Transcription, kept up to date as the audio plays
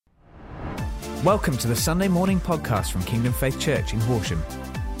Welcome to the Sunday morning podcast from Kingdom Faith Church in Horsham.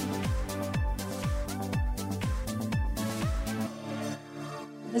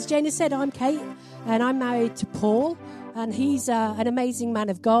 As Jana said, I'm Kate, and I'm married to Paul, and he's an amazing man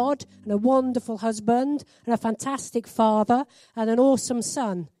of God, and a wonderful husband, and a fantastic father, and an awesome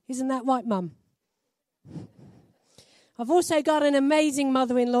son. Isn't that right, Mum? I've also got an amazing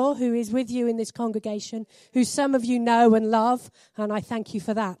mother-in-law who is with you in this congregation, who some of you know and love, and I thank you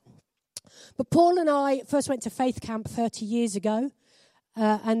for that. But Paul and I first went to Faith Camp 30 years ago,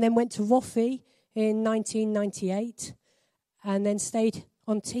 and then went to Roffey in 1998, and then stayed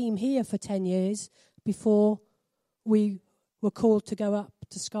on team here for 10 years before we were called to go up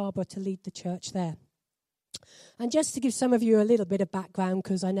to Scarborough to lead the church there. And just to give some of you a little bit of background,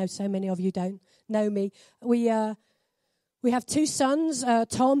 because I know so many of you don't know me, we have two sons,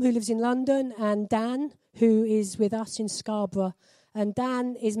 Tom, who lives in London, and Dan, who is with us in Scarborough. And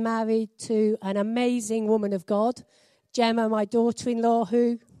Dan is married to an amazing woman of God, Gemma, my daughter-in-law,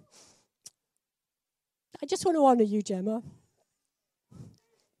 who... I just want to honour you, Gemma.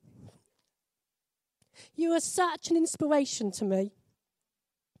 You are such an inspiration to me.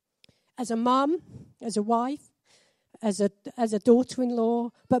 As a mum, as a wife, as a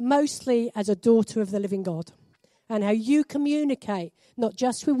daughter-in-law, but mostly as a daughter of the living God. And how you communicate, not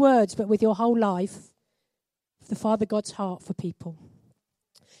just with words, but with your whole life, the Father God's heart for people.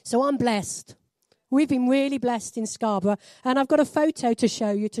 So I'm blessed. We've been really blessed in Scarborough. And I've got a photo to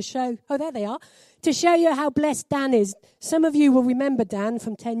show you, oh, there they are, to show you how blessed Dan is. Some of you will remember Dan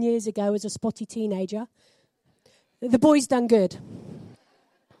from 10 years ago as a spotty teenager. The boy's done good.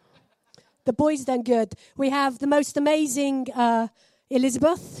 The boy's done good. We have the most amazing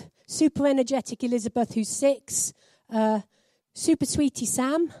Elizabeth, super energetic Elizabeth, who's 6, super sweetie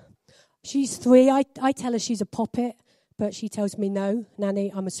Sam. She's 3. I tell her she's a poppet, but she tells me, no,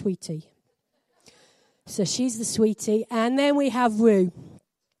 Nanny, I'm a sweetie. So she's the sweetie. And then we have Rue,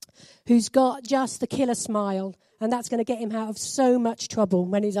 who's got just a killer smile, and that's going to get him out of so much trouble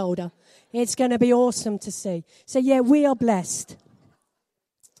when he's older. It's going to be awesome to see. So, yeah, we are blessed.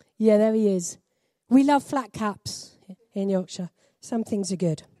 Yeah, there he is. We love flat caps in Yorkshire. Some things are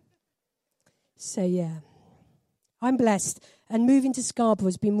good. So, yeah, I'm blessed. And moving to Scarborough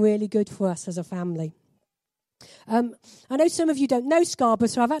has been really good for us as a family. I know some of you don't know Scarborough,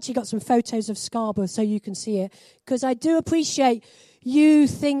 so I've actually got some photos of Scarborough so you can see it. Because I do appreciate you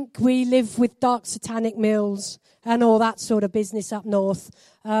think we live with dark satanic mills and all that sort of business up north.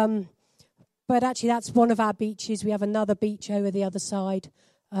 But actually that's one of our beaches. We have another beach over the other side.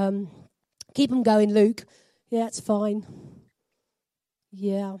 Keep them going, Luke. Yeah, it's fine.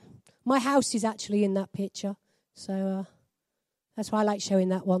 Yeah. My house is actually in that picture. So... that's why I like showing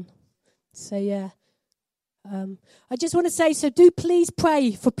that one. So, yeah. I just want to say, so do please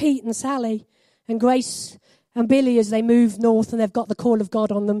pray for Pete and Sally and Grace and Billy as they move north, and they've got the call of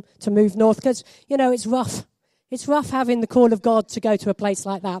God on them to move north. Because, you know, it's rough. It's rough having the call of God to go to a place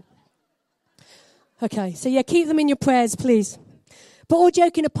like that. Okay, so, yeah, keep them in your prayers, please. But all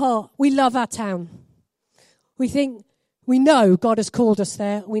joking apart, we love our town. We know God has called us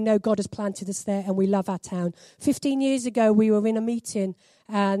there. We know God has planted us there, and we love our town. 15 years ago, we were in a meeting,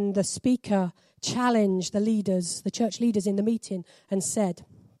 and the speaker challenged the church leaders in the meeting, and said,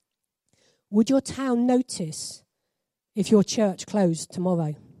 would your town notice if your church closed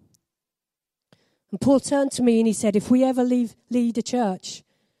tomorrow? And Paul turned to me and he said, if we ever lead a church,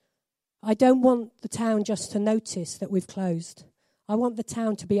 I don't want the town just to notice that we've closed. I want the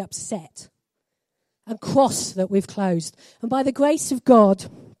town to be upset and cross that we've closed. And by the grace of God,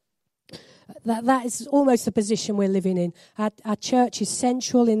 that is almost the position we're living in. Our church is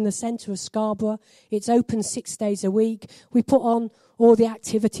central in the centre of Scarborough. It's open 6 days a week. We put on all the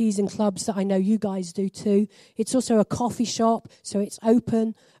activities and clubs that I know you guys do too. It's also a coffee shop, so it's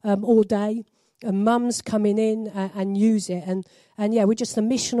open all day. And mums coming in and use it. And yeah, we're just a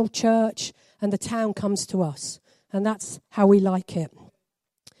missional church, and the town comes to us. And that's how we like it.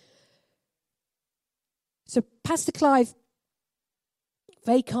 So Pastor Clive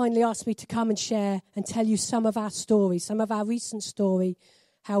very kindly asked me to come and share and tell you some of our story, some of our recent story,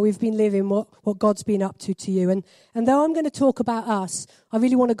 how we've been living, what God's been up to you. And though I'm going to talk about us, I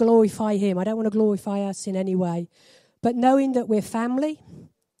really want to glorify him. I don't want to glorify us in any way. But knowing that we're family,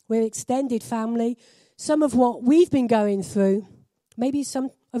 we're extended family, some of what we've been going through, maybe some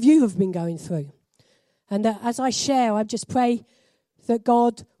of you have been going through. And as I share, I just pray that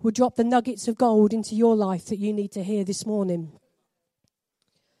God will drop the nuggets of gold into your life that you need to hear this morning.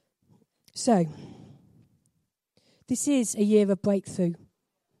 So, this is a year of breakthrough.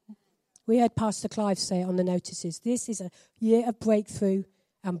 We heard Pastor Clive say it on the notices. This is a year of breakthrough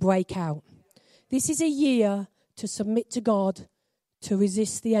and breakout. This is a year to submit to God, to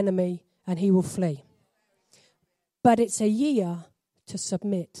resist the enemy, and he will flee. But it's a year to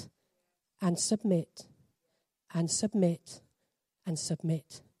submit and submit and submit and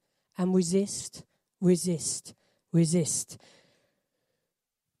submit and resist, resist, resist.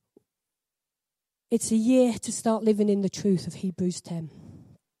 It's a year to start living in the truth of Hebrews 10.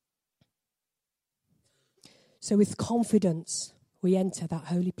 So with confidence, we enter that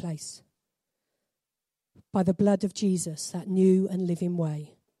holy place. By the blood of Jesus, that new and living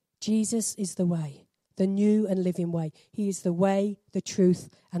way. Jesus is the way, the new and living way. He is the way, the truth,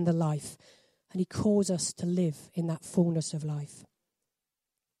 and the life. And he calls us to live in that fullness of life.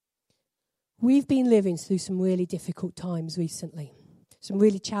 We've been living through some really difficult times recently, some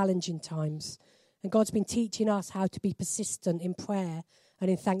really challenging times. And God's been teaching us how to be persistent in prayer and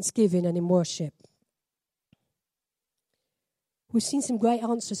in thanksgiving and in worship. We've seen some great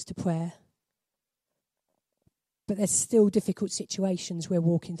answers to prayer, but there's still difficult situations we're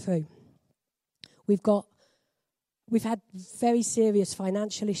walking through. We've had very serious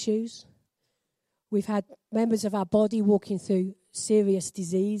financial issues. We've had members of our body walking through serious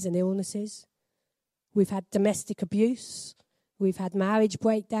disease and illnesses. We've had domestic abuse. We've had marriage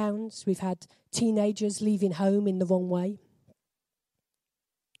breakdowns. We've had teenagers leaving home in the wrong way.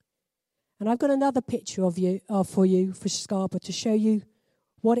 And I've got another picture for you for Scarborough to show you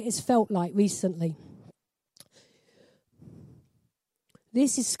what it has felt like recently.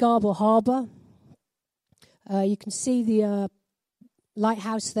 This is Scarborough Harbour. You can see the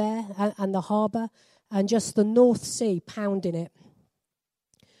lighthouse there and the harbour, and just the North Sea pounding it.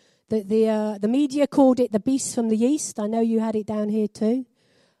 The media called it the beast from the east. I know you had it down here too.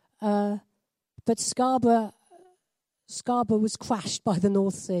 But Scarborough was crashed by the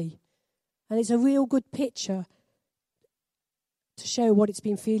North Sea. And it's a real good picture to show what it's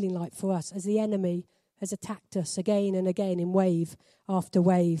been feeling like for us as the enemy has attacked us again and again in wave after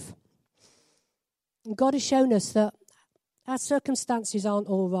wave. And God has shown us that our circumstances aren't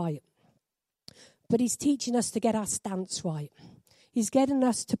all right. But he's teaching us to get our stance right. He's getting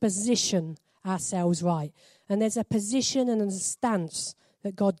us to position ourselves right. And there's a position and a stance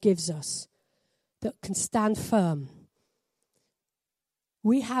that God gives us that can stand firm.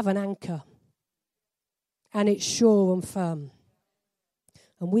 We have an anchor, and it's sure and firm.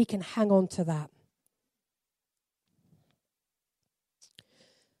 And we can hang on to that.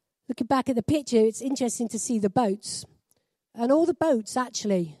 Looking back at the picture, it's interesting to see the boats. And all the boats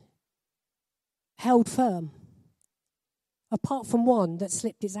actually held firm, apart from one that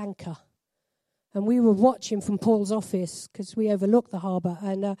slipped its anchor. And we were watching from Paul's office because we overlooked the harbour.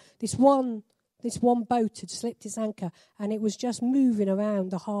 And this one boat had slipped its anchor, and it was just moving around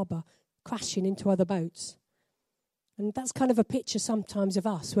the harbour, crashing into other boats. And that's kind of a picture sometimes of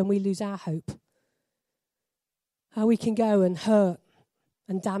us when we lose our hope. How we can go and hurt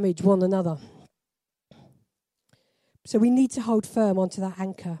and damage one another. So we need to hold firm onto that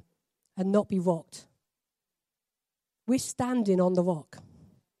anchor and not be rocked. We're standing on the rock.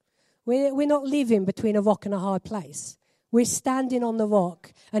 We're not living between a rock and a hard place. We're standing on the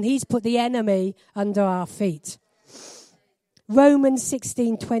rock, and he's put the enemy under our feet. Romans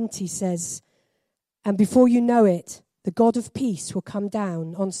 16:20 says, "And before you know it, the God of peace will come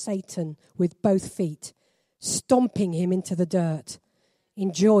down on Satan with both feet, stomping him into the dirt."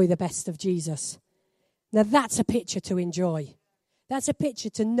 Enjoy the best of Jesus. Now that's a picture to enjoy. That's a picture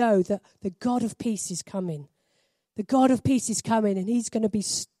to know that the God of peace is coming. The God of peace is coming, and he's going to be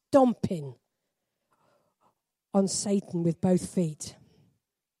stomping on Satan with both feet.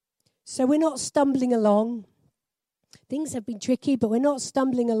 So we're not stumbling along. Things have been tricky, but we're not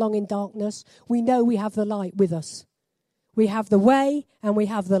stumbling along in darkness. We know we have the light with us. We have the way and we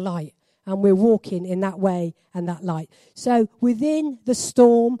have the light, and we're walking in that way and that light. So within the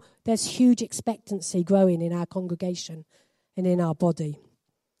storm, there's huge expectancy growing in our congregation and in our body.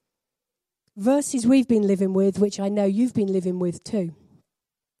 Verses we've been living with, which I know you've been living with too,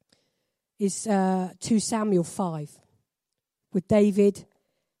 is 2 Samuel 5, with David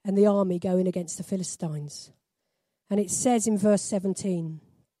and the army going against the Philistines. And it says in verse 17,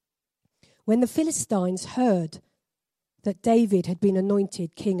 "When the Philistines heard that David had been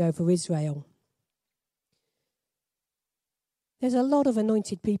anointed king over Israel." There's a lot of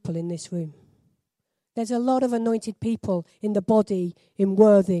anointed people in this room. There's a lot of anointed people in the body in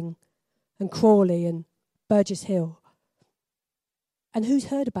Worthing and Crawley and Burgess Hill. And who's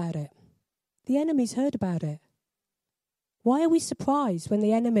heard about it? The enemy's heard about it. Why are we surprised when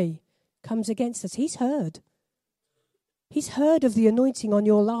the enemy comes against us? He's heard. He's heard of the anointing on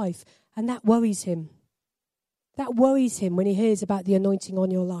your life, and that worries him. That worries him when he hears about the anointing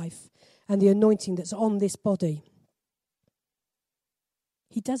on your life. and the anointing that's on this body.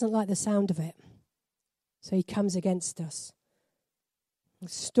 He doesn't like the sound of it, so he comes against us. The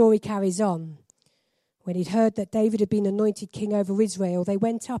story carries on. When he'd heard that David had been anointed king over Israel, they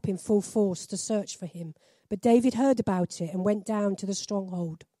went up in full force to search for him. But David heard about it and went down to the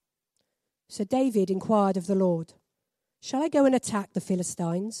stronghold. So David inquired of the Lord, "Shall I go and attack the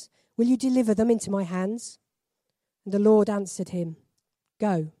Philistines? Will you deliver them into my hands?" And the Lord answered him,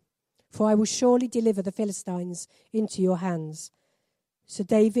 "Go, for I will surely deliver the Philistines into your hands." So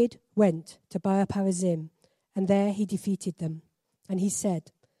David went to Baal-perazim, and there he defeated them. And he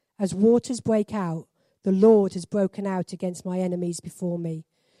said, "As waters break out, the Lord has broken out against my enemies before me."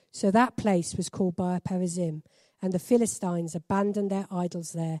 So that place was called Baal-perazim, and the Philistines abandoned their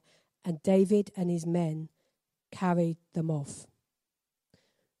idols there, and David and his men carried them off.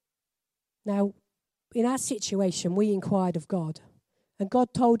 Now, in our situation, we inquired of God, and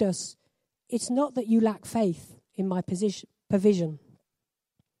God told us, "It's not that you lack faith in my provision,"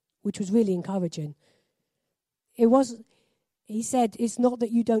 which was really encouraging. He said, "It's not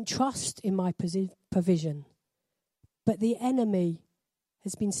that you don't trust in my provision, but the enemy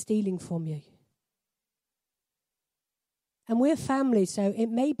has been stealing from you." And we're family, so it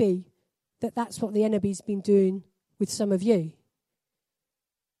may be that that's what the enemy's been doing with some of you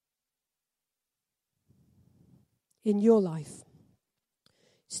in your life.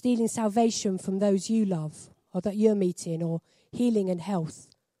 Stealing salvation from those you love, or that you're meeting, or healing and health,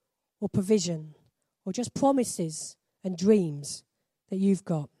 or provision, or just promises and dreams that you've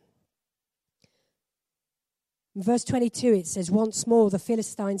got. In verse 22 it says, "Once more the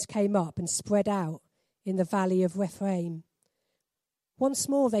Philistines came up and spread out in the valley of Rephaim." Once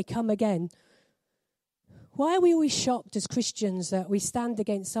more they come again. Why are we always shocked as Christians that we stand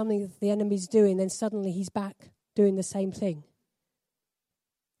against something that the enemy's doing, then suddenly he's back doing the same thing?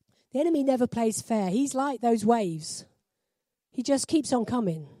 The enemy never plays fair. He's like those waves. He just keeps on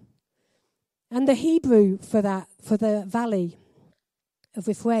coming. And the Hebrew for the valley of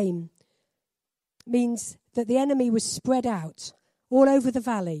Rephaim, means that the enemy was spread out all over the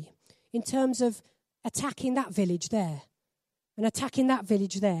valley in terms of attacking that village there and attacking that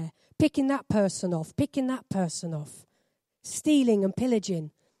village there, picking that person off, stealing and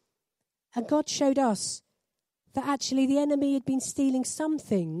pillaging. And God showed us that actually the enemy had been stealing some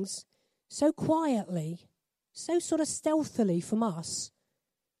things so quietly, so sort of stealthily from us,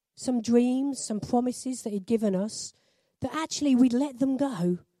 some dreams, some promises that he'd given us, that actually we'd let them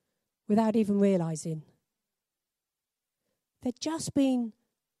go without even realizing. They'd just been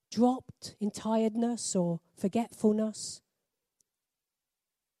dropped in tiredness or forgetfulness,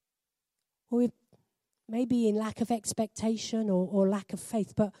 or maybe in lack of expectation or lack of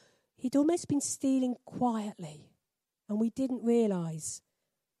faith, but he'd almost been stealing quietly, and we didn't realize.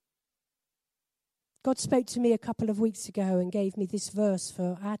 God spoke to me a couple of weeks ago and gave me this verse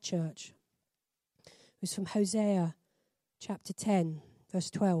for our church. It was from Hosea chapter 10, verse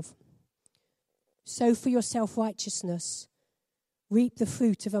 12. "Sow for your self-righteousness, reap the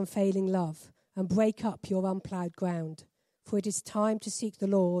fruit of unfailing love, and break up your unplowed ground. For it is time to seek the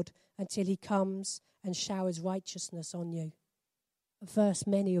Lord until he comes and showers righteousness on you." A verse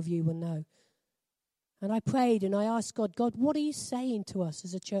many of you will know. And I prayed and I asked God, what are you saying to us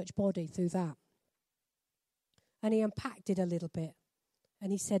as a church body through that? And he unpacked it a little bit.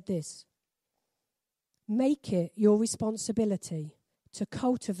 And he said this: "Make it your responsibility to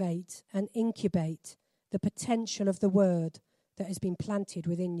cultivate and incubate the potential of the word that has been planted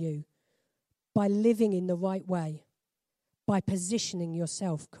within you by living in the right way, by positioning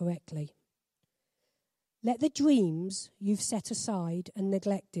yourself correctly. Let the dreams you've set aside and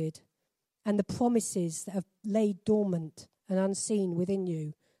neglected and the promises that have laid dormant and unseen within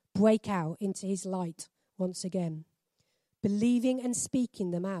you break out into his light once again, believing and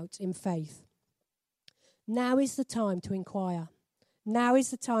speaking them out in faith. Now is the time to inquire. Now is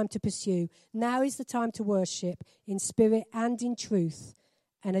the time to pursue. Now is the time to worship in spirit and in truth.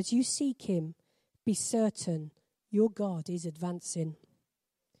 And as you seek him, be certain your God is advancing.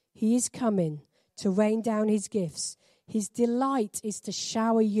 He is coming to rain down his gifts. His delight is to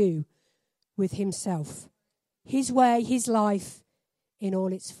shower you with himself, his way, his life in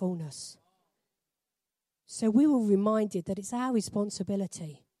all its fullness. So we were reminded that it's our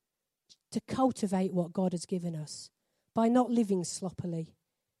responsibility to cultivate what God has given us by not living sloppily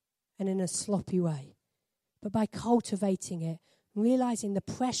and in a sloppy way, but by cultivating it, realizing the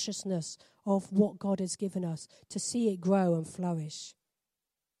preciousness of what God has given us, to see it grow and flourish.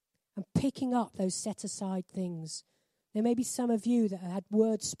 And picking up those set-aside things. There may be some of you that had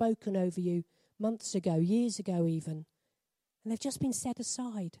words spoken over you months ago, years ago even, and they've just been set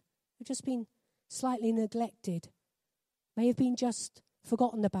aside. have just been slightly neglected, may have been just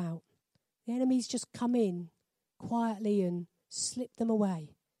forgotten about. The enemy's just come in quietly and slipped them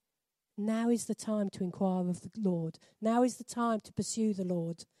away. Now is the time to inquire of the Lord. Now is the time to pursue the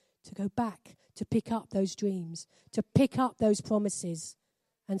Lord, to go back, to pick up those dreams, to pick up those promises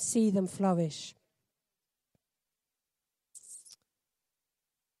and see them flourish.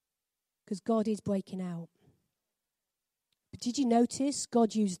 Because God is breaking out. But did you notice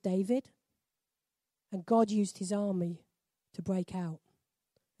God used David? And God used his army to break out.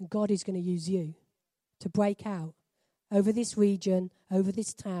 And God is going to use you to break out over this region, over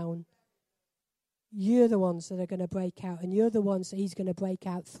this town. You're the ones that are going to break out, and you're the ones that he's going to break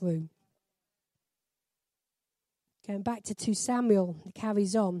out through. Going back to 2 Samuel, it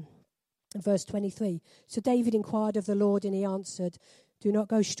carries on in verse 23. So David inquired of the Lord, and he answered, do not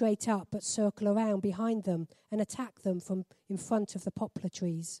go straight up, but circle around behind them and attack them from in front of the poplar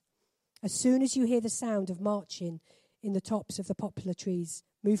trees. As soon as you hear the sound of marching in the tops of the poplar trees,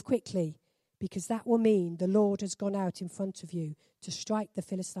 move quickly, because that will mean the Lord has gone out in front of you to strike the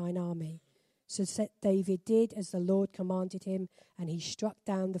Philistine army. So David did as the Lord commanded him, and he struck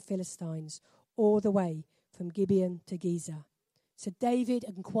down the Philistines all the way from Gibeon to Gezer. So David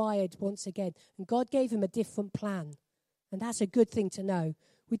inquired once again, and God gave him a different plan. And that's a good thing to know.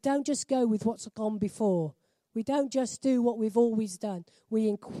 We don't just go with what's gone before. We don't just do what we've always done. We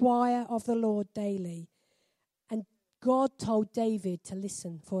inquire of the Lord daily. And God told David to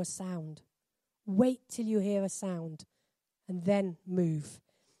listen for a sound. Wait till you hear a sound and then move.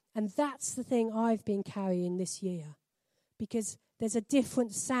 And that's the thing I've been carrying this year. Because there's a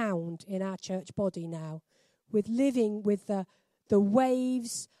different sound in our church body now. With living with the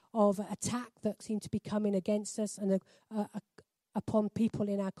waves of attack that seem to be coming against us and upon people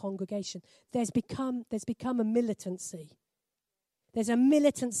in our congregation. There's become a militancy. There's a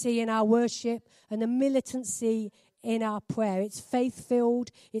militancy in our worship and a militancy in our prayer. It's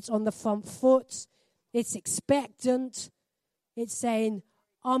faith-filled. It's on the front foot. It's expectant. It's saying,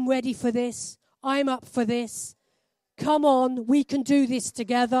 I'm ready for this. I'm up for this. Come on, we can do this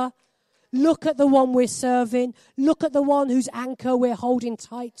together. Look at the one we're serving. Look at the one whose anchor we're holding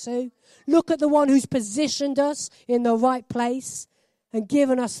tight to. Look at the one who's positioned us in the right place and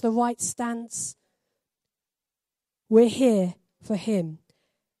given us the right stance. We're here for him.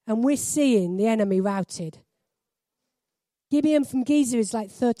 And we're seeing the enemy routed. Gibeon from Gezer is like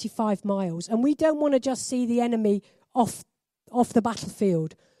 35 miles. And we don't want to just see the enemy off the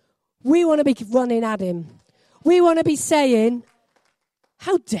battlefield. We want to be running at him. We want to be saying,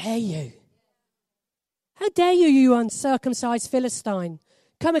 how dare you? How dare you, you uncircumcised Philistine,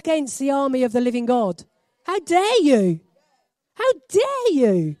 come against the army of the living God? How dare you? How dare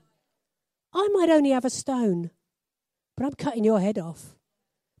you? I might only have a stone, but I'm cutting your head off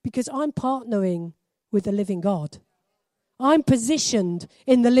because I'm partnering with the living God. I'm positioned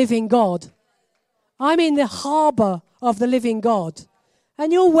in the living God. I'm in the harbour of the living God.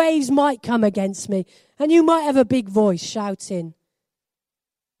 And your waves might come against me, and you might have a big voice shouting,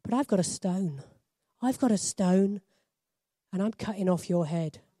 but I've got a stone. I've got a stone, and I'm cutting off your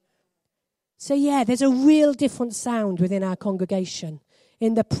head. So yeah, there's a real different sound within our congregation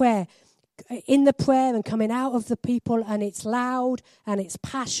in the prayer and coming out of the people, and it's loud and it's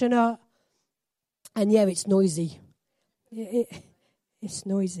passionate, and yeah, it's noisy. It's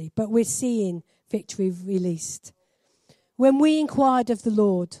noisy, but we're seeing victory released. When we inquired of the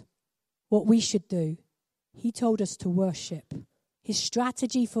Lord what we should do, he told us to worship. His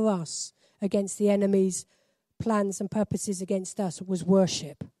strategy for us against the enemy's plans and purposes against us was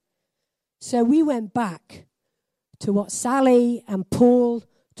worship. So we went back to what Sally and Paul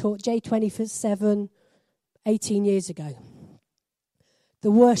taught J27 18 years ago.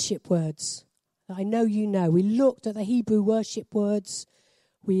 The worship words that I know you know. We looked at the Hebrew worship words.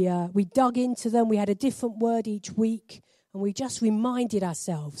 We dug into them. We had a different word each week. And we just reminded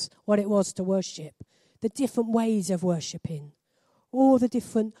ourselves what it was to worship. The different ways of worshiping. All the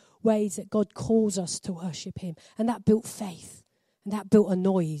different ways that God calls us to worship him. And that built faith. And that built a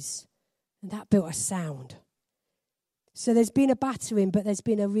noise. And that built a sound. So there's been a battering, but there's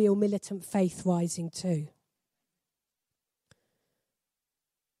been a real militant faith rising too.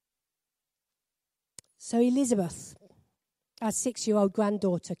 So Elizabeth, our 6-year-old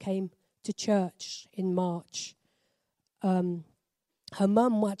granddaughter, came to church in March. Her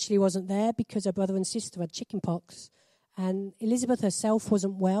mum actually wasn't there because her brother and sister had chickenpox. And Elizabeth herself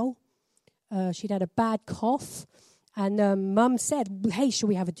wasn't well. She'd had a bad cough. And Mum said, hey, shall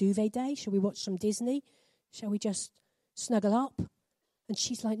we have a duvet day? Shall we watch some Disney? Shall we just snuggle up? And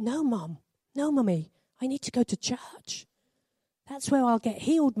she's like, no, Mum. No, Mummy. I need to go to church. That's where I'll get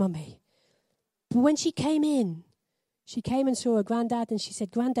healed, Mummy. But when she came and saw her granddad, and she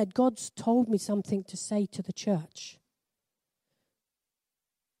said, Granddad, God's told me something to say to the church.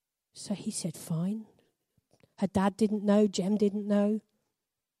 So he said, fine. Her dad didn't know, Jem didn't know.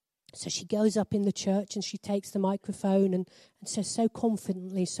 So she goes up in the church and she takes the microphone and says so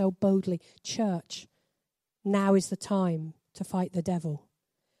confidently, so boldly, Church, now is the time to fight the devil.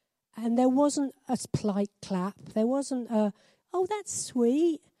 And there wasn't a polite clap. There wasn't a, oh, that's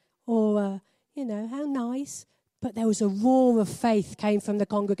sweet, or, how nice. But there was a roar of faith came from the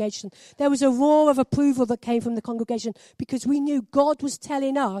congregation. There was a roar of approval that came from the congregation because we knew God was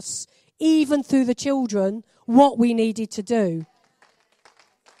telling us, even through the children, what we needed to do.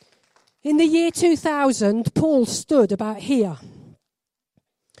 In the year 2000, Paul stood about here.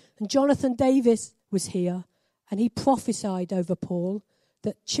 And Jonathan Davis was here, and he prophesied over Paul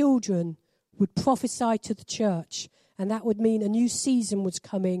that children would prophesy to the church, and that would mean a new season was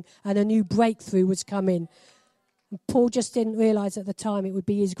coming and a new breakthrough was coming. And Paul just didn't realize at the time it would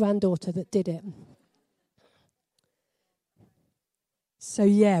be his granddaughter that did it. So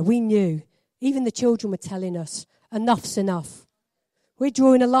we knew. Even the children were telling us, enough's enough. We're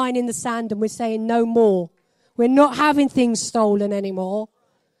drawing a line in the sand and we're saying no more. We're not having things stolen anymore.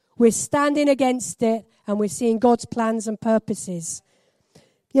 We're standing against it and we're seeing God's plans and purposes.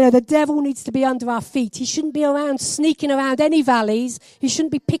 The devil needs to be under our feet. He shouldn't be sneaking around any valleys. He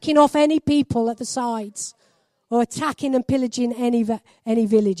shouldn't be picking off any people at the sides or attacking and pillaging any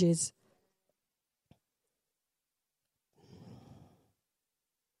villages.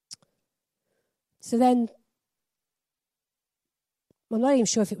 So then, I'm not even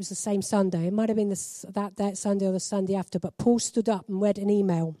sure if it was the same Sunday. It might have been that Sunday or the Sunday after. But Paul stood up and read an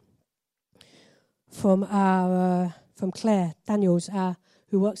email from Claire Daniels,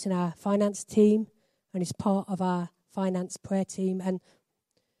 who works in our finance team and is part of our finance prayer team. And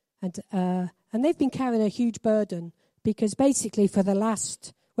they've been carrying a huge burden because basically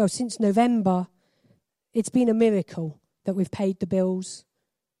since November, it's been a miracle that we've paid the bills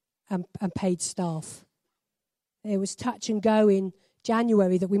and paid staff. It was touch and go in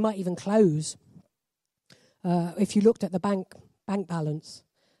January that we might even close if you looked at the bank balance.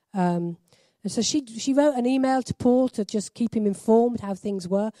 And so she wrote an email to Paul to just keep him informed how things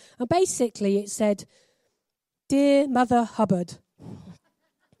were. And basically it said, Dear Mother Hubbard.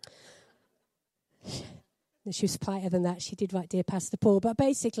 She was politer than that. She did write Dear Pastor Paul. But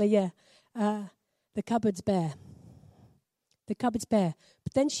basically, the cupboard's bare. The cupboard's bare.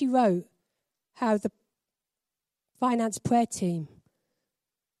 But then she wrote how the finance prayer team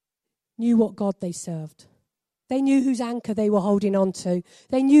knew what God they served. They knew whose anchor they were holding on to.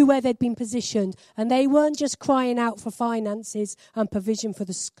 They knew where they'd been positioned. And they weren't just crying out for finances and provision for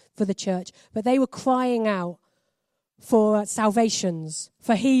the church, but they were crying out for salvations,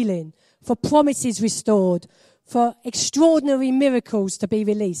 for healing, for promises restored, for extraordinary miracles to be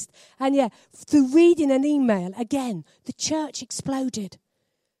released. And through reading an email, again, the church exploded.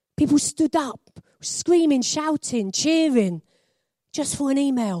 People stood up, screaming, shouting, cheering, just for an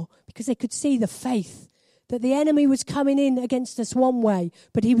email, because they could see the faith that the enemy was coming in against us one way,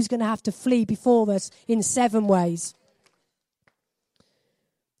 but he was going to have to flee before us in 7 ways.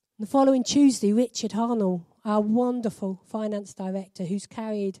 The following Tuesday, Richard Harnell, our wonderful finance director, who's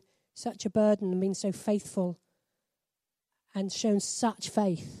carried such a burden and been so faithful and shown such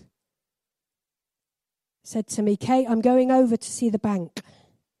faith, said to me, Kate, I'm going over to see the bank.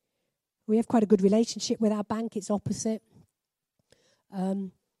 We have quite a good relationship with our bank. It's opposite.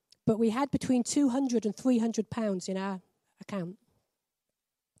 But we had between £200 and £300 in our account.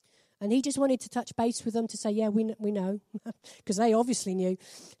 And he just wanted to touch base with them to say, we know, because they obviously knew,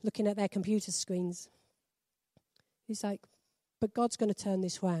 looking at their computer screens. He's like, but God's going to turn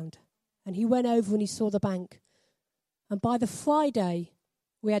this round. And he went over and he saw the bank. And by the Friday,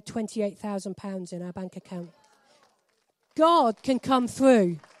 we had £28,000 in our bank account. God can come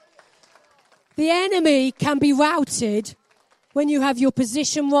through. The enemy can be routed when you have your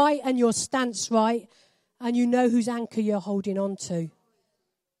position right and your stance right and you know whose anchor you're holding on to.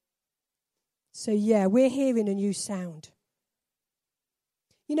 So we're hearing a new sound.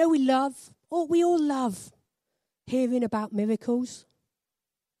 We all love hearing about miracles.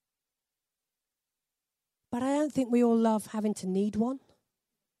 But I don't think we all love having to need one.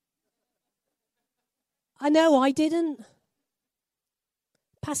 I know I didn't.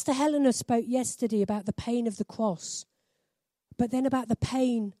 Pastor Helena spoke yesterday about the pain of the cross, but then about the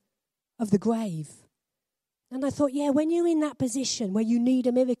pain of the grave. And I thought, when you're in that position where you need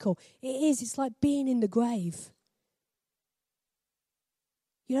a miracle, it's like being in the grave.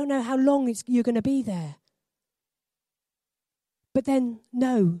 You don't know how long you're going to be there. but then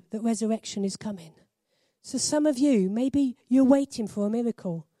know that resurrection is coming. So some of you, maybe you're waiting for a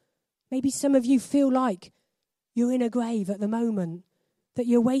miracle. Maybe some of you feel like you're in a grave at the moment, that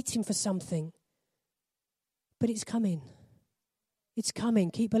you're waiting for something. But it's coming. It's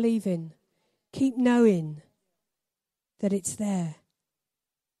coming. Keep believing. Keep knowing that it's there.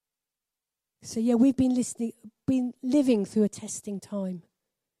 So we've been living through a testing time.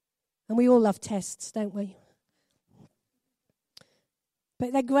 And we all love tests, don't we?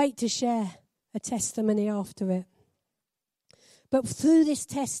 But they're great to share a testimony after it. But through this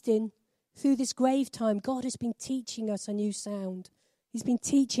testing, through this grave time, God has been teaching us a new sound. He's been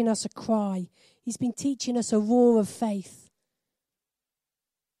teaching us a cry. He's been teaching us a roar of faith.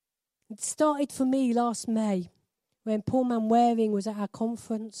 It started for me last May when Paul Manwaring was at our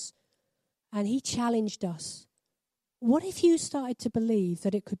conference and he challenged us. What if you started to believe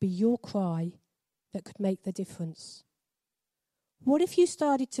that it could be your cry that could make the difference? What if you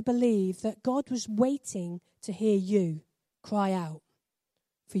started to believe that God was waiting to hear you cry out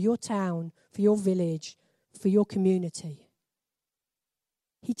for your town, for your village, for your community?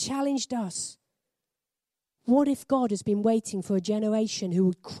 He challenged us. What if God has been waiting for a generation who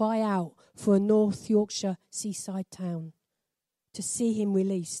would cry out for a North Yorkshire seaside town to see him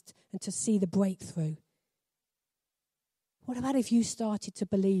released and to see the breakthrough? What about if you started to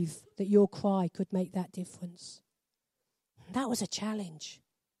believe that your cry could make that difference? That was a challenge.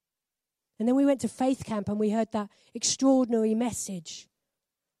 And then we went to Faith Camp and we heard that extraordinary message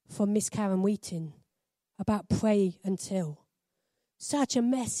from Miss Karen Wheaton about pray until. Such a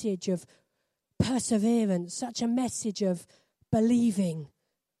message of perseverance, such a message of believing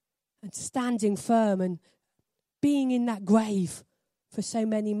and standing firm and being in that grave for so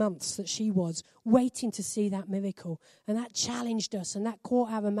many months that she was, waiting to see that miracle. And that challenged us and that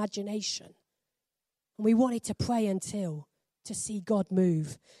caught our imagination. And we wanted to pray until to see God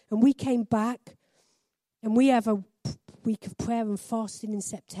move. And we came back and we have a week of prayer and fasting in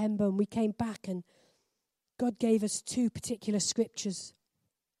September, and we came back and God gave us two particular scriptures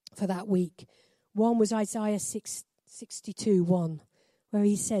for that week. One was Isaiah 62:1, where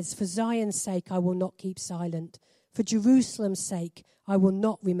he says, "For Zion's sake I will not keep silent. For Jerusalem's sake I will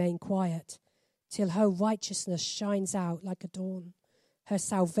not remain quiet, till her righteousness shines out like a dawn, her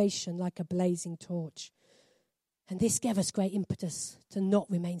salvation like a blazing torch." And this gave us great impetus to not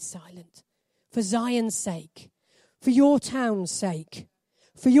remain silent. For Zion's sake, for your town's sake,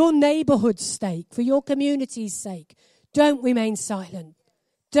 for your neighborhood's sake, for your community's sake, don't remain silent.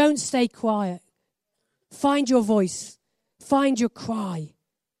 Don't stay quiet. Find your voice. Find your cry.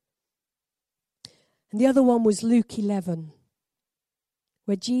 And the other one was Luke 11,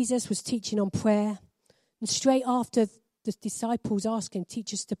 where Jesus was teaching on prayer. And straight after the disciples ask him,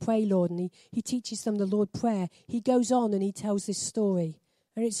 "Teach us to pray, Lord," and he teaches them the Lord's Prayer, he goes on and he tells this story.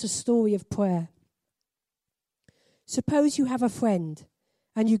 And it's a story of prayer. Suppose you have a friend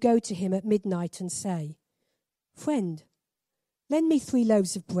and you go to him at midnight and say, "Friend, lend me 3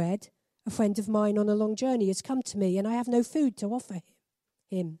 loaves of bread. A friend of mine on a long journey has come to me and I have no food to offer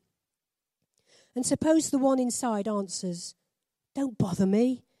him." And suppose the one inside answers, "Don't bother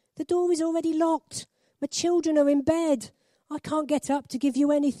me. The door is already locked. My children are in bed. I can't get up to give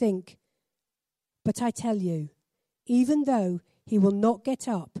you anything." But I tell you, even though he will not get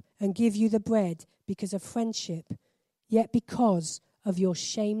up and give you the bread because of friendship, yet because of your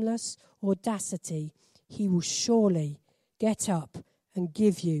shameless audacity, he will surely get up and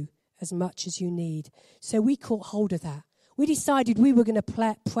give you as much as you need. So we caught hold of that. We decided we were going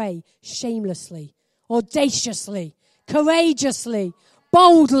to pray shamelessly, audaciously, courageously,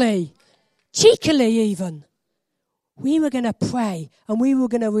 boldly, cheekily even. We were going to pray and we were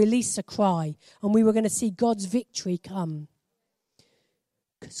going to release a cry and we were going to see God's victory come.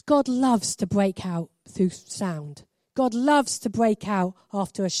 Because God loves to break out through sound. God loves to break out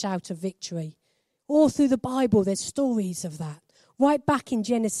after a shout of victory. All through the Bible, there's stories of that. Right back in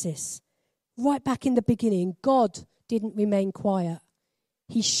Genesis, right back in the beginning, God didn't remain quiet.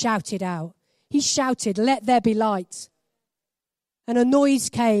 He shouted out. He shouted, "Let there be light." And a noise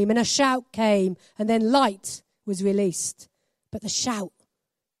came and a shout came and then light was released. But the shout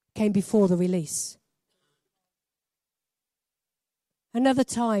came before the release. Another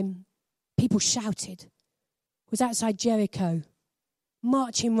time, people shouted. It was outside Jericho,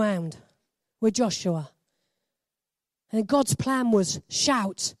 marching round with Joshua. And God's plan was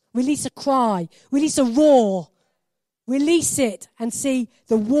shout, release a cry, release a roar, release it and see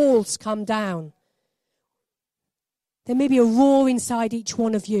the walls come down. There may be a roar inside each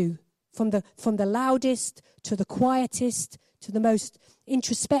one of you, from the loudest to the quietest to the most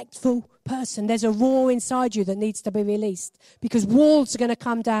introspectful person, there's a roar inside you that needs to be released, because walls are going to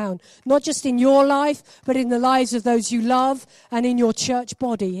come down, not just in your life, but in the lives of those you love and in your church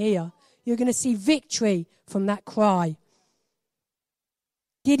body here. You're going to see victory from that cry.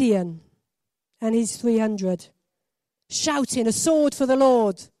 Gideon and his 300 shouting a sword for the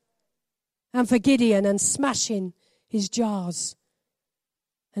Lord and for Gideon, and smashing his jars.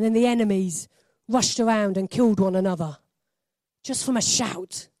 And then the enemies rushed around and killed one another. Just from a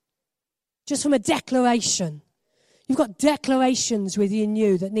shout. Just from a declaration. You've got declarations within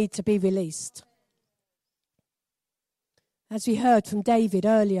you that need to be released. As we heard from David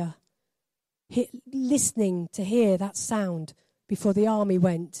earlier, listening to hear that sound before the army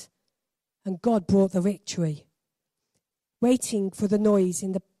went, and God brought the victory. Waiting for the noise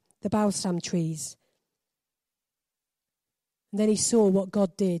in the balsam trees. And then he saw what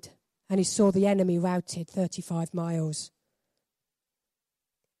God did, and he saw the enemy routed 35 miles.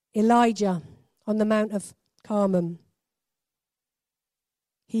 Elijah on the Mount of Carmel,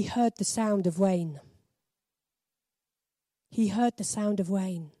 he heard the sound of rain. He heard the sound of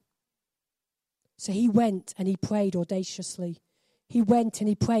rain. So he went and he prayed audaciously. He went and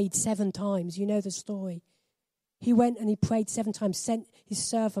he prayed 7 times. You know the story. He went and he prayed 7 times, sent his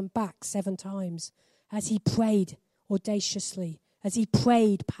servant back 7 times as he prayed audaciously, as he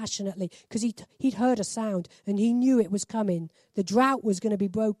prayed passionately, because he'd heard a sound and he knew it was coming. The drought was going to be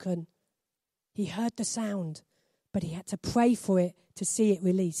broken. He heard the sound, but he had to pray for it to see it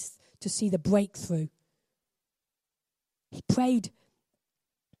released, to see the breakthrough. He prayed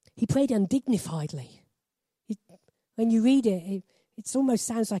undignifiedly. When you read it, it almost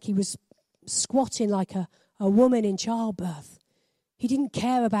sounds like he was squatting like a woman in childbirth. He didn't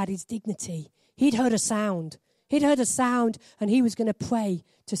care about his dignity. He'd heard a sound. And he was going to pray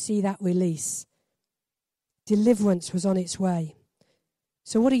to see that release. Deliverance was on its way.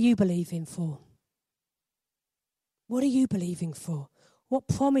 So what are you believing for? What are you believing for? What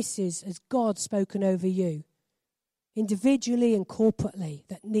promises has God spoken over you, individually and corporately,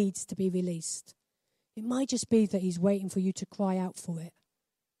 that needs to be released? It might just be that he's waiting for you to cry out for it.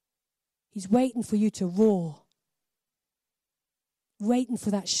 He's waiting for you to roar. Waiting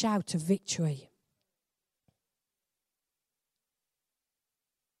for that shout of victory.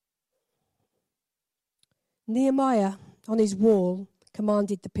 Nehemiah, on his wall,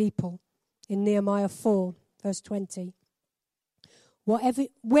 commanded the people in Nehemiah 4, verse 20.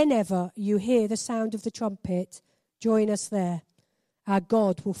 Whenever you hear the sound of the trumpet, join us there. Our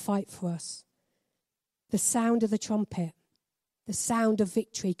God will fight for us. The sound of the trumpet, the sound of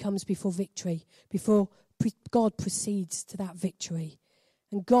victory comes before victory, before God proceeds to that victory.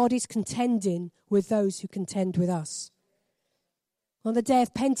 And God is contending with those who contend with us. On the day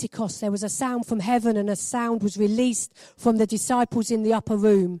of Pentecost, there was a sound from heaven, and a sound was released from the disciples in the upper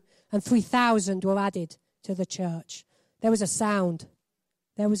room, and 3,000 were added to the church. There was a sound.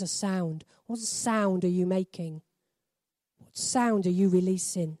 There was a sound. What sound are you making? What sound are you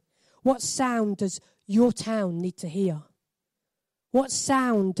releasing? What sound does your town need to hear? What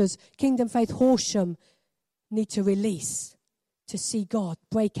sound does Kingdom Faith Horsham need to release to see God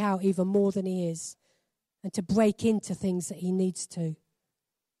break out even more than he is, and to break into things that he needs to?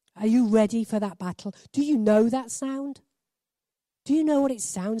 Are you ready for that battle? Do you know that sound? Do you know what it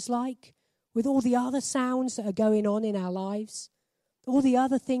sounds like with all the other sounds that are going on in our lives? All the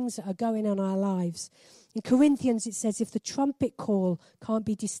other things that are going on in our lives. In Corinthians it says, if the trumpet call can't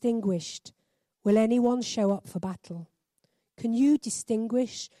be distinguished, will anyone show up for battle? Can you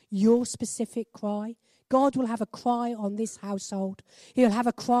distinguish your specific cry? God will have a cry on this household. He'll have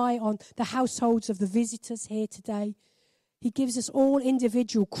a cry on the households of the visitors here today. He gives us all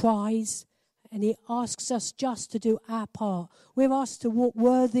individual cries, and he asks us just to do our part. We're asked to walk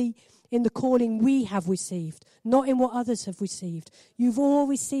worthy in the calling we have received, not in what others have received. You've all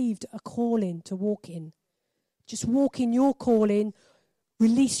received a calling to walk in. Just walk in your calling.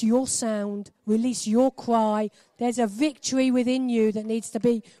 Release your sound. Release your cry. There's a victory within you that needs to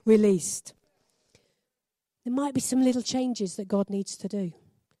be released. There might be some little changes that God needs to do.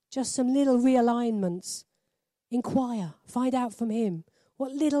 Just some little realignments. Inquire. Find out from him.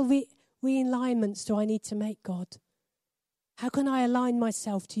 What little realignments do I need to make, God? How can I align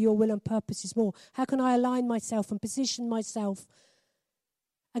myself to your will and purposes more? How can I align myself and position myself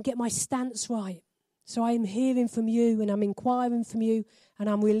and get my stance right? So I am hearing from you, and I'm inquiring from you, and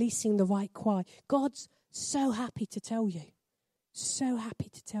I'm releasing the right cry. God's so happy to tell you. So happy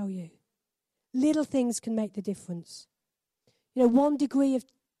to tell you. Little things can make the difference. 1 degree of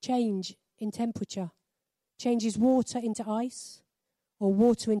change in temperature changes water into ice or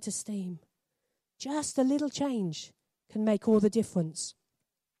water into steam. Just a little change can make all the difference.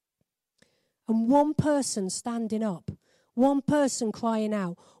 And one person standing up, one person crying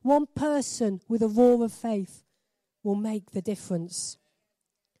out, one person with a roar of faith will make the difference.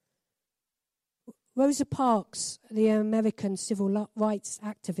 Rosa Parks, the American civil rights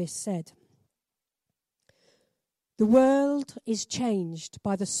activist, said, "The world is changed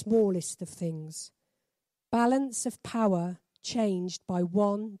by the smallest of things. Balance of power changed by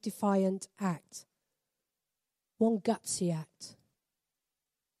one defiant act, one gutsy act,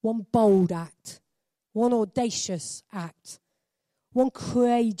 one bold act, one audacious act, one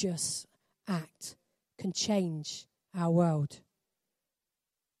courageous act can change our world."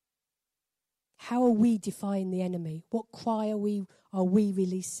 How are we defying the enemy? What cry are we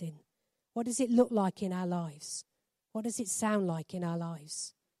releasing? What does it look like in our lives? What does it sound like in our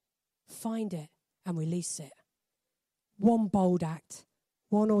lives? Find it and release it. One bold act,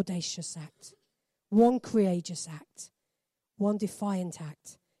 one audacious act, one courageous act, one defiant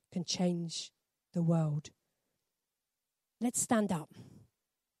act can change the world. Let's stand up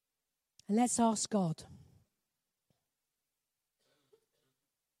and let's ask God.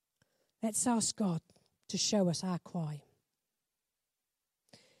 Let's ask God to show us our cry.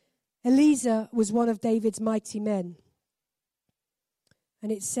 Eliezer was one of David's mighty men.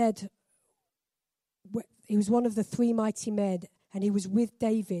 And it said he was one of the 3 mighty men, and he was with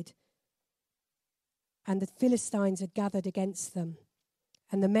David. And the Philistines had gathered against them.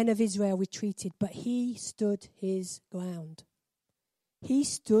 And the men of Israel retreated, but he stood his ground. He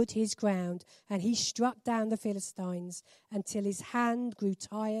stood his ground, and he struck down the Philistines until his hand grew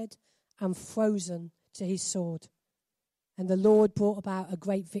tired and frozen to his sword. And the Lord brought about a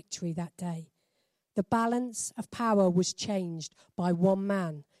great victory that day. The balance of power was changed by one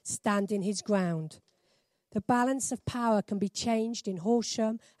man standing his ground. The balance of power can be changed in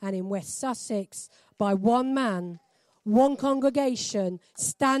Horsham and in West Sussex by one man, one congregation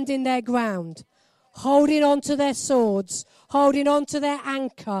standing their ground, holding on to their swords, holding on to their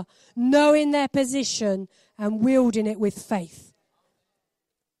anchor, knowing their position and wielding it with faith.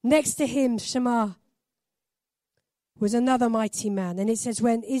 Next to him, Shammah was another mighty man. And it says,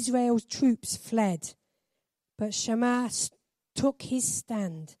 when Israel's troops fled, but Shammah took his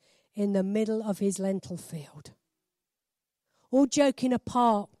stand in the middle of his lentil field. All joking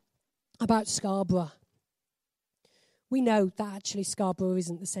apart about Scarborough. We know that actually Scarborough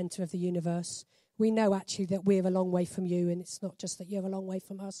isn't the centre of the universe. We know actually that we're a long way from you, and it's not just that you're a long way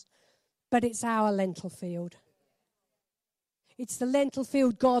from us, but it's our lentil field. It's the lentil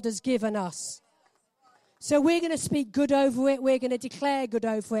field God has given us. So we're going to speak good over it. We're going to declare good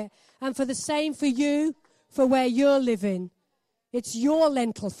over it. And for the same for you, for where you're living, it's your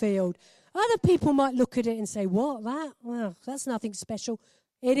lentil field. Other people might look at it and say, what, that? Well, that's nothing special.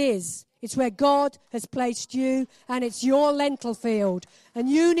 It is. It's where God has placed you, and it's your lentil field. And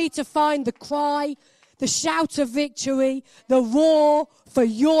you need to find the cry, the shout of victory, the roar for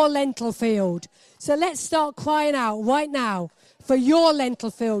your lentil field. So let's start crying out right now for your lentil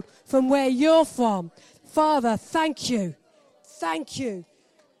field, from where you're from. Father, thank you. Thank you.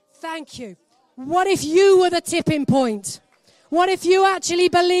 Thank you. What if you were the tipping point? What if you actually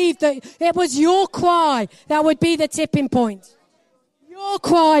believed that it was your cry that would be the tipping point? Your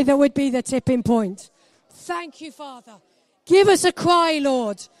cry that would be the tipping point. Thank you, Father. Give us a cry,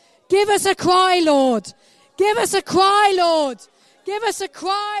 Lord. Give us a cry, Lord. Give us a cry, Lord. Give us a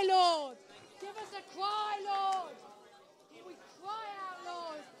cry, Lord. Give us a cry, Lord. We cry out,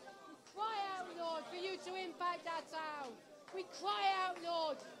 Lord. We cry out, Lord, for you to impact our town. We cry out,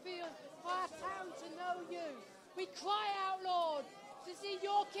 Lord, for our town to know you. We cry out, Lord, to see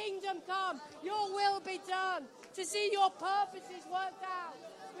your kingdom come, your will be done, to see your purposes worked out.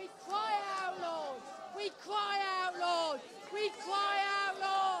 We cry out, Lord. We cry out, Lord. We cry out,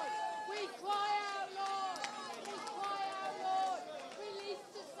 Lord. We cry out, Lord. We cry out, Lord. Release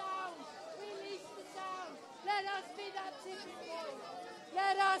the sound. Release the sound. Let us be that tipping point.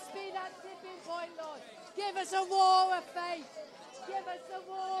 Let us be that tipping point, Lord. Give us a roar of faith. Give us a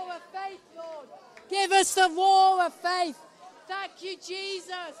roar of faith, Lord. Give us the roar of faith. Thank you,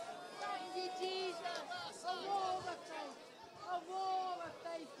 Jesus. Thank you, Jesus. A roar of faith. A roar of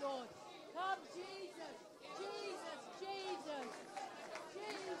faith, Lord. Come, Jesus. Jesus, Jesus.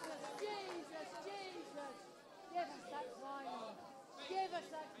 Jesus, Jesus, Jesus. Give us that cry, Lord. Give us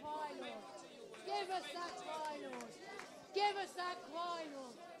that cry, Lord. Give us that cry, Lord. Give us that cry,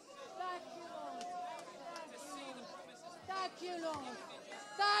 Lord. Thank you, Lord. Thank you, Lord.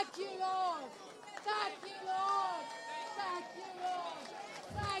 Thank you, Lord. Thank you, Lord. Thank you, Lord.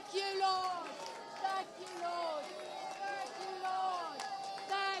 Thank you, Lord. Thank you, Lord. Thank you, Lord.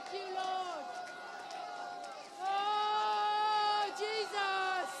 Thank you, Lord. Oh!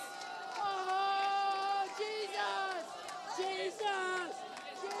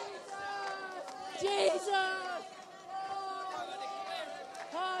 Jesus!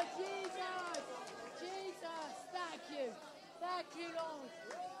 Oh, Jesus! Jesus! Thank you. Thank you, Lord.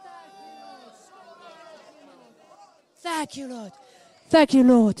 Thank you, Lord. Thank you,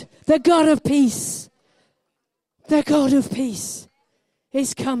 Lord. The God of peace. The God of peace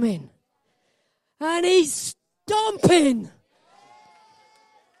is coming. And he's stomping.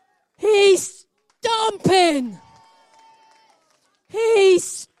 He's stomping.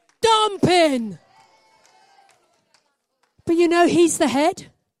 He's stomping. But you know, he's the head.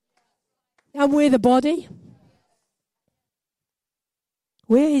 And we're the body.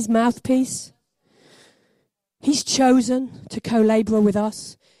 We're his mouthpiece. He's chosen to co-labour with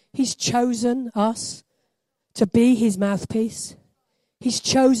us. He's chosen us to be his mouthpiece. He's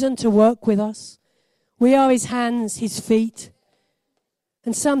chosen to work with us. We are his hands, his feet.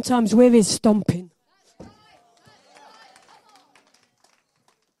 And sometimes we're his stomping.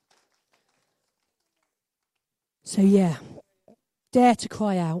 So yeah, dare to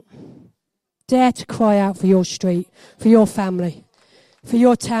cry out. Dare to cry out for your street, for your family, for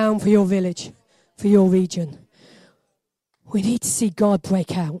your town, for your village, for your region. We need to see God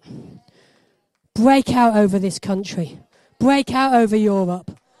break out. Break out over this country. Break out over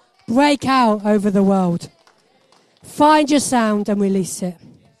Europe. Break out over the world. Find your sound and release it.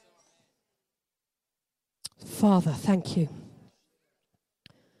 Father, thank you.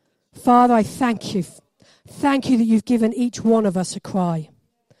 Father, I thank you. Thank you that you've given each one of us a cry.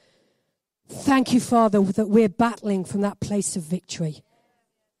 Thank you, Father, that we're battling from that place of victory.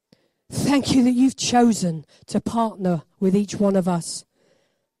 Thank you that you've chosen to partner with each one of us.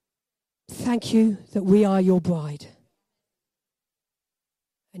 Thank you that we are your bride.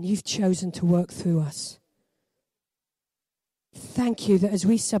 And you've chosen to work through us. Thank you that as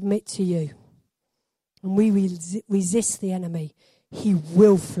we submit to you and we resist the enemy, he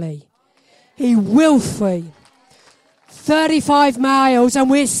will flee. He will flee. 35 miles and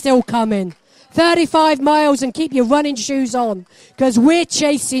we're still coming. 35 miles and keep your running shoes on because we're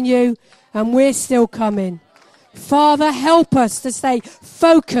chasing you and we're still coming. Father, help us to stay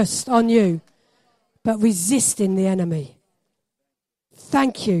focused on you but resisting the enemy.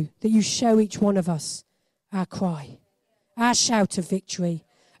 Thank you that you show each one of us our cry, our shout of victory,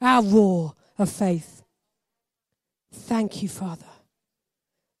 our roar of faith. Thank you, Father.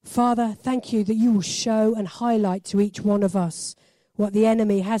 Father, thank you that you will show and highlight to each one of us what the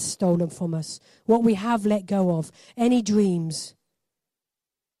enemy has stolen from us, what we have let go of, any dreams,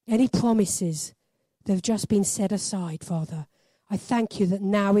 any promises that have just been set aside, Father. I thank you that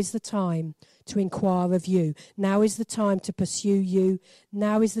now is the time to inquire of you. Now is the time to pursue you.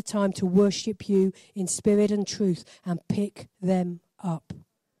 Now is the time to worship you in spirit and truth and pick them up.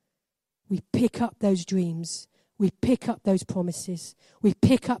 We pick up those dreams. We pick up those promises. We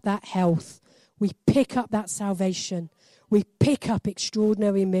pick up that health. We pick up that salvation. We pick up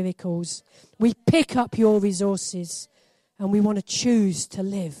extraordinary miracles. We pick up your resources. And we want to choose to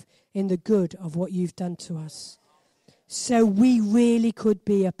live in the good of what you've done to us. So we really could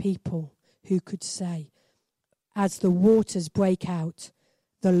be a people who could say, as the waters break out,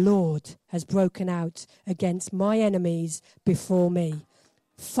 the Lord has broken out against my enemies before me.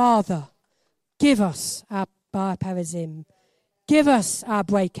 Father, give us our bar parazim. Give us our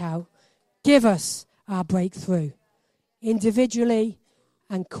breakout. Give us our breakthrough. Individually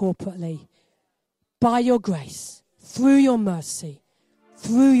and corporately. By your grace, through your mercy,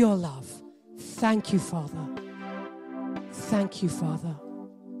 through your love. Thank you, Father. Thank you, Father.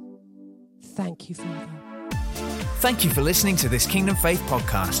 Thank you, Father. Thank you for listening to this Kingdom Faith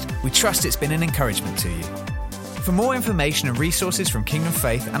podcast. We trust it's been an encouragement to you. For more information and resources from Kingdom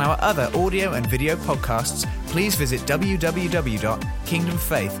Faith and our other audio and video podcasts, please visit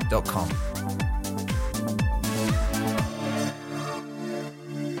www.kingdomfaith.com.